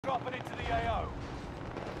Dropping into the AO.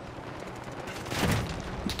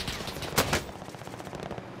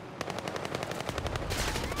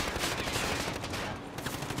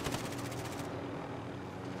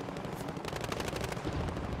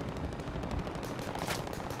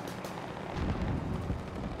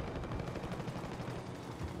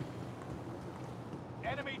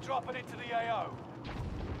 Enemy dropping into the AO.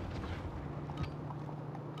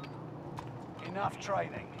 Enough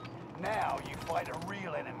training. Now you fight a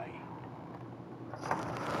real enemy.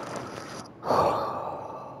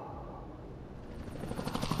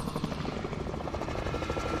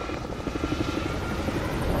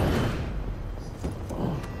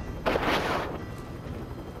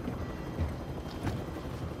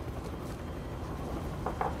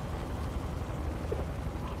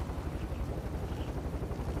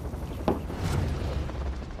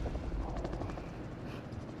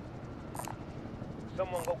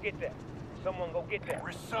 Someone go get that. Someone go get that.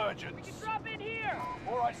 Resurgence. We can drop in here.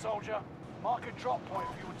 All right, soldier. Mark a drop point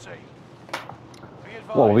for your team. Be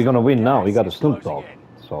advised, Well, we're gonna win now. We got a gas is Snoop closing Dogg,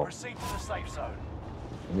 in. so Proceed to the safe zone.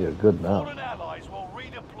 we are good now. Fallen allies will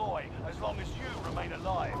redeploy as long as you remain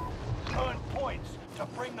alive. Earn points to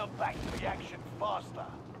bring them back to the action faster.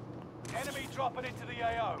 Enemy dropping into the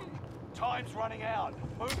AO. Time's running out.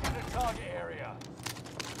 Move to the target area.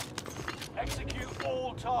 Execute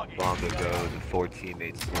all targets. Bomb to go, the 4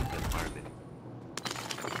 teammates live in harmony.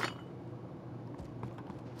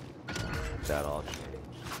 That all changed.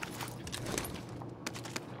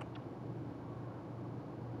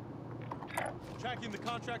 Tracking the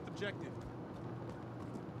contract objective.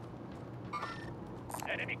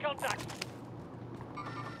 Enemy contact.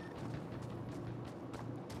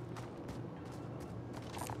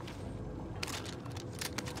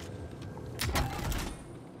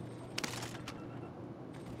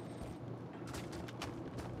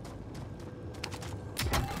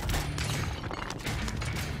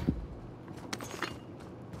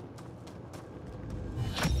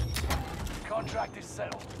 Contract is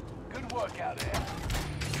settled. Good work out there.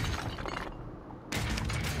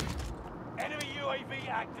 Enemy UAV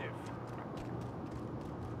active.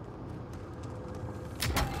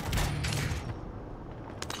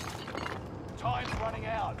 Time's running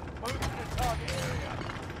out. Move to the target area.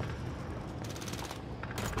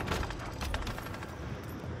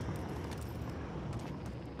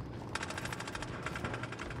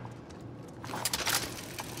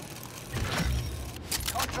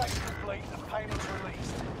 Contract complete and payments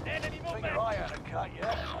released. Enemy Think movement. your eye out of cut,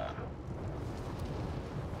 yeah?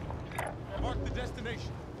 Mark the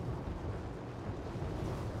destination.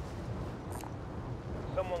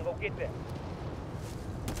 Someone go get that.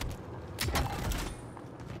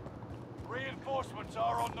 Reinforcements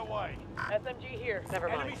are on the way. SMG here. Never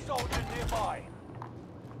mind. Enemy soldier nearby.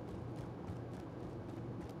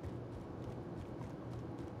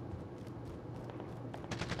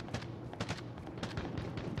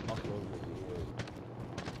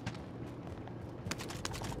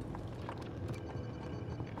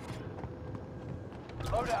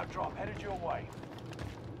 Loadout drop headed your way.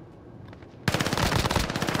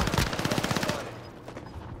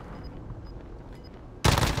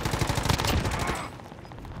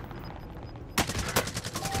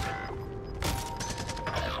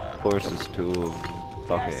 Forces 2 of them.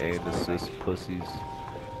 Fucking aim assist pussies.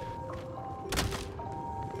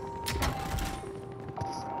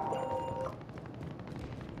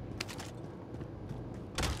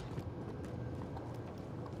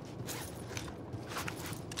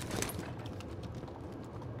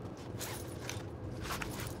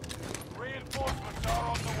 Reinforcements are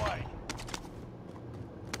on the way.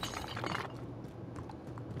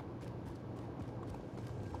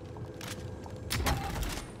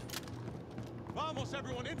 Vamos,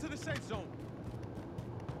 everyone, into the safe zone.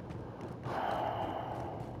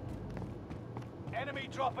 Enemy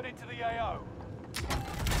dropping into the AO.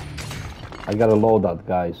 I got a loadout,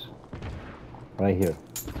 guys. Right here.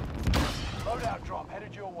 Loadout drop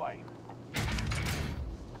headed your way.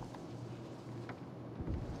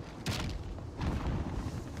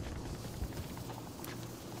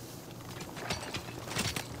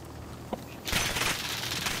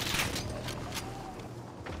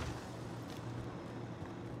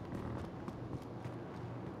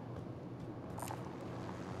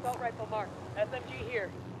 Assault rifle marked. SMG here.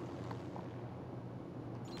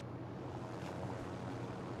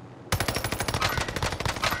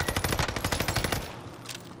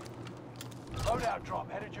 Loadout drop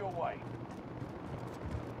headed your way.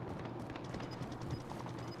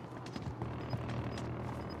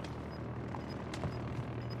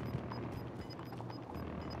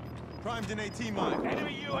 Primed an AT mine.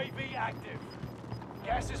 Enemy UAV active.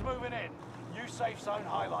 Gas is moving in. New safe zone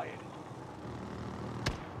highlighted.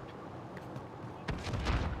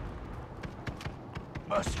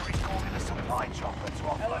 Mercenaries called in a supply chopper to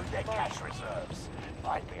offload their cash reserves.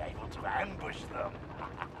 Might be able to ambush them.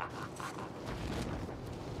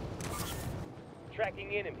 Tracking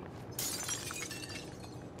enemy.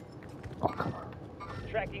 Oh, come on.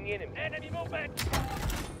 Tracking enemy. Enemy movement!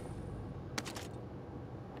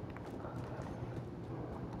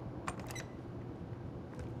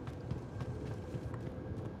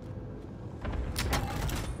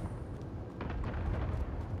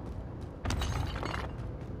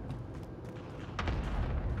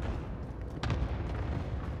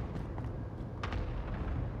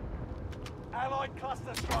 Allied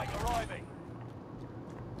cluster strike arriving.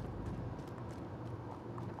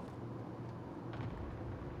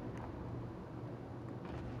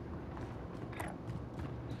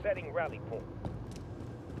 Setting rally point.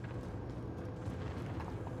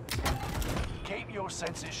 Keep your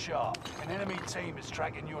senses sharp. An enemy team is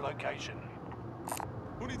tracking your location.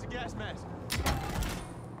 Who needs a gas mask?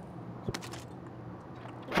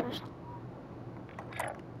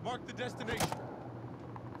 Mark the destination.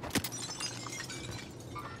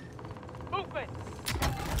 Movement!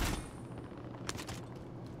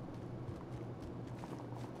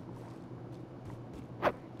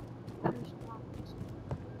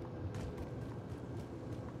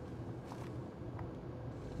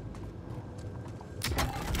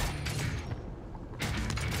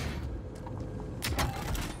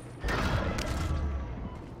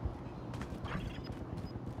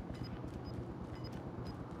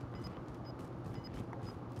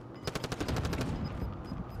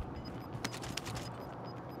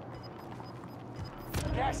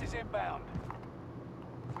 Gas is inbound.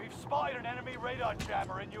 We've spotted an enemy radar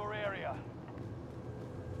jammer in your area.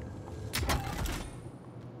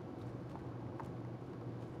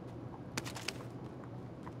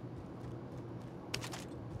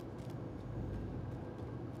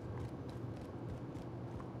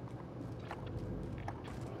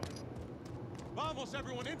 Vamos,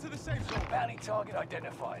 everyone, into the safe zone. Bounty target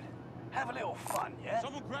identified. Have a little fun, yeah?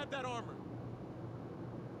 Someone grab that armor.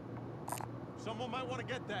 Someone might want to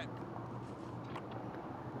get that.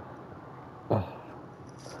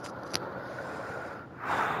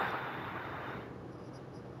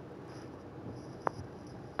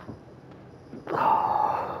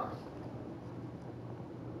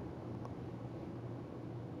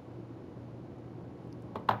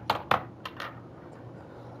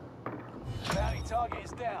 Bounty target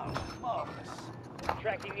is down. Marvelous.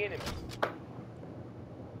 Tracking enemy.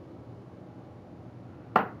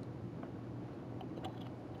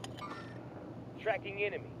 Tracking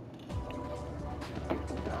enemy.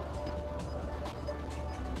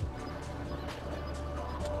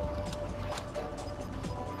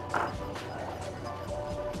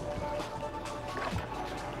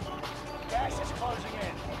 Gas is closing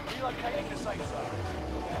in. Relocating the safe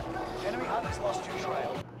zone. Enemy hunters lost your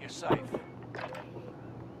trail. You're safe.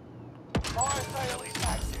 Fire sale is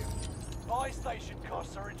active. Buy station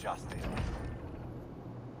costs are adjusted.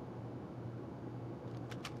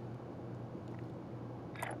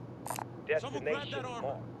 Someone grab Destination that armor.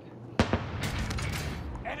 marked.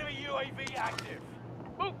 Enemy UAV active.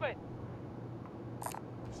 Movement!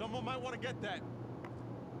 Someone might want to get that.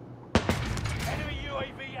 Enemy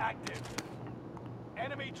UAV active.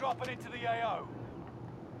 Enemy dropping into the AO.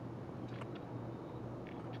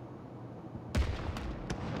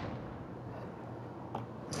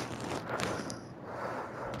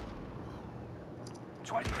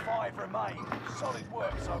 "25 remain. Solid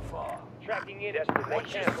work so far. Tracking in.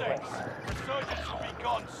 Watch your Destination six. select. Resurgence will be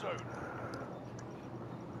gone soon.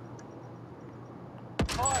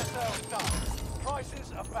 Fire sales done.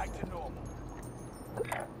 Prices are back to normal.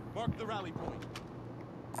 Mark the rally point.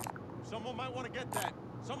 Someone might want to get that.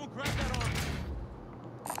 Someone grab that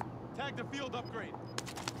armor. Tag the field upgrade.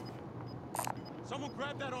 Someone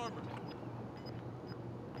grab that armor.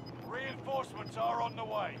 Reinforcements are on the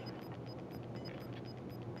way.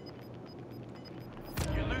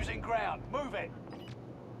 You're losing ground. Move it.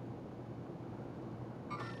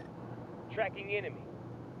 Tracking enemy.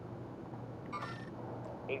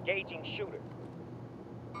 Engaging shooter.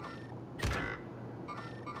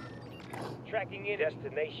 Tracking in.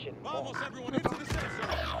 Destination Vamos, marked. everyone, into the safe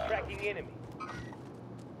zone. Tracking enemy.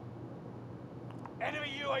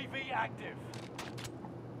 Enemy UAV active.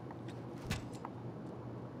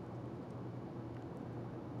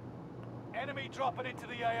 Enemy dropping into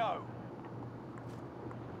the AO.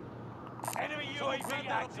 Enemy Someone grab UAV that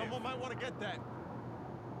up. active. Someone might want to get that.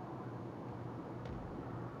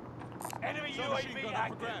 Enemy Submachine UAV gun up for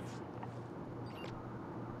active. grabs.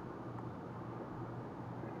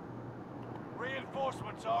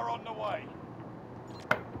 Reinforcements are on the way.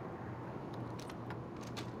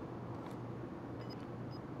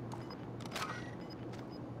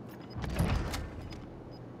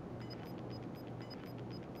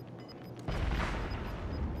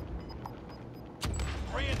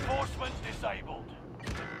 Reinforcements disabled.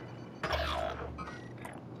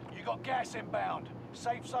 You got gas inbound.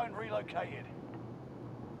 Safe zone relocated.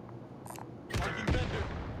 Marking vendor.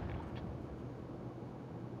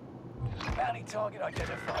 Bounty target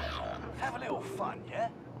identified. Have a little fun, yeah?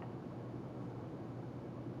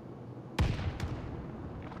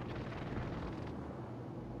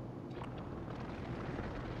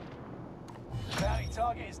 Bounty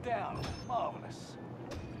target is down. Marvelous.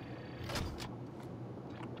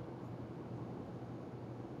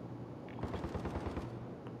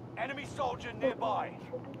 Enemy soldier nearby.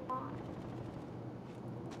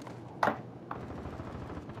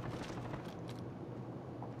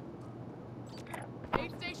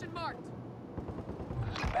 Aid station marked.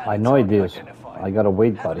 I know it is. I gotta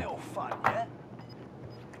wait, Have a buddy. little fun, yeah?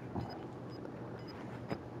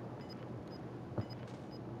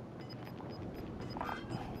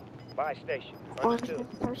 Buy station. Or Understood.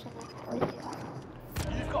 the person with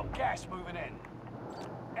you. You've got gas moving in.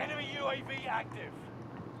 Enemy UAV active.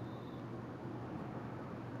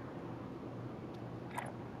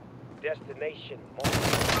 Destination.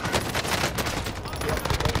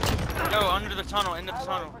 Yo, under the tunnel, into the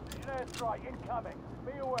tunnel. Precision airstrike incoming.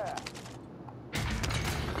 Be aware.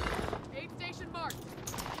 Aid station marked.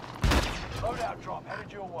 Loadout drop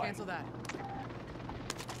headed your way. Cancel that.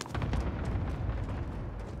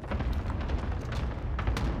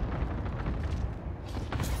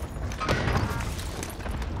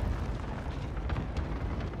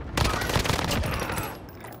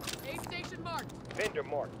 Aid station marked. Vendor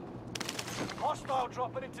marked. Hostile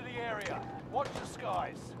dropping into the area. Watch the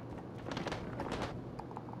skies.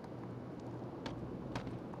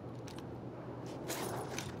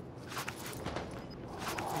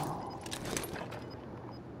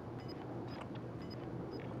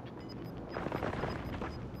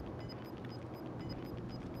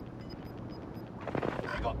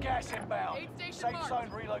 You got gas inbound. Aid station Safe marked. zone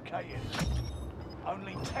relocated.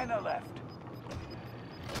 Only 10 are left.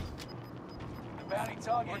 The bounty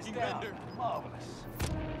target is Marking down. vendor. Marvelous.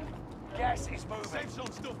 Gas is moving. Safe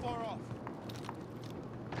zone still far off.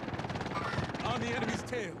 On the enemy's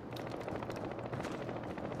tail.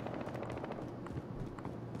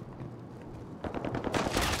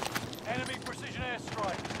 Enemy precision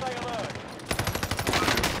airstrike. Stay alert.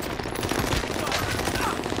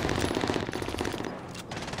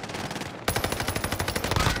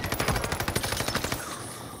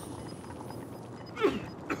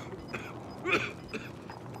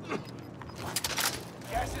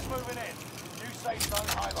 Gas is moving in. New safe zone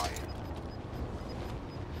highlighted.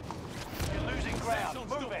 You're losing Safe ground. zone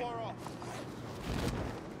Move still it. far off.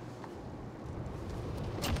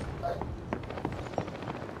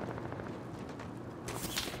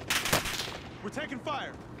 We're taking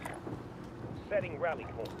fire. Setting rally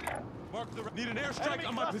point. Mark the. Need an airstrike Enemy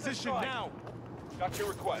on my cluster position strike. now. Got your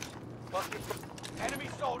request. Enemy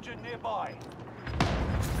soldier nearby.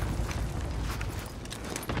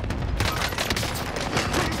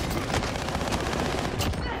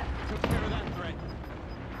 Took care of that threat.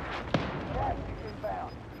 Gas is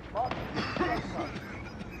inbound. Mark the safe zone.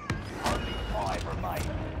 Only 5 remain.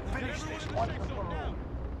 Finish Everyone this in the once safe and zone for all. now.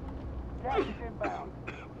 Gas is inbound.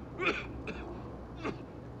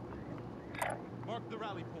 Mark the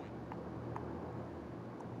rally point.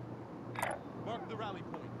 Mark the rally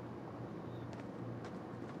point.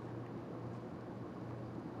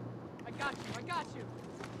 I got you. I got you.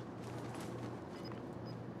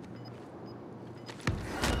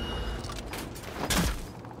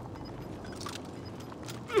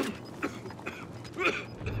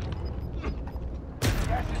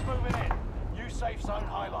 Gas is moving in. New safe zone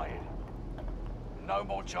highlighted. No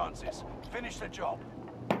more chances. Finish the job.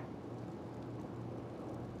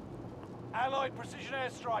 Allied precision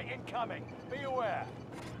airstrike incoming. Be aware.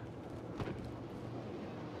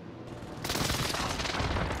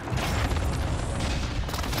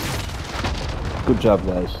 Good job,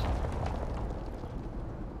 guys.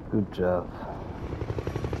 Good job.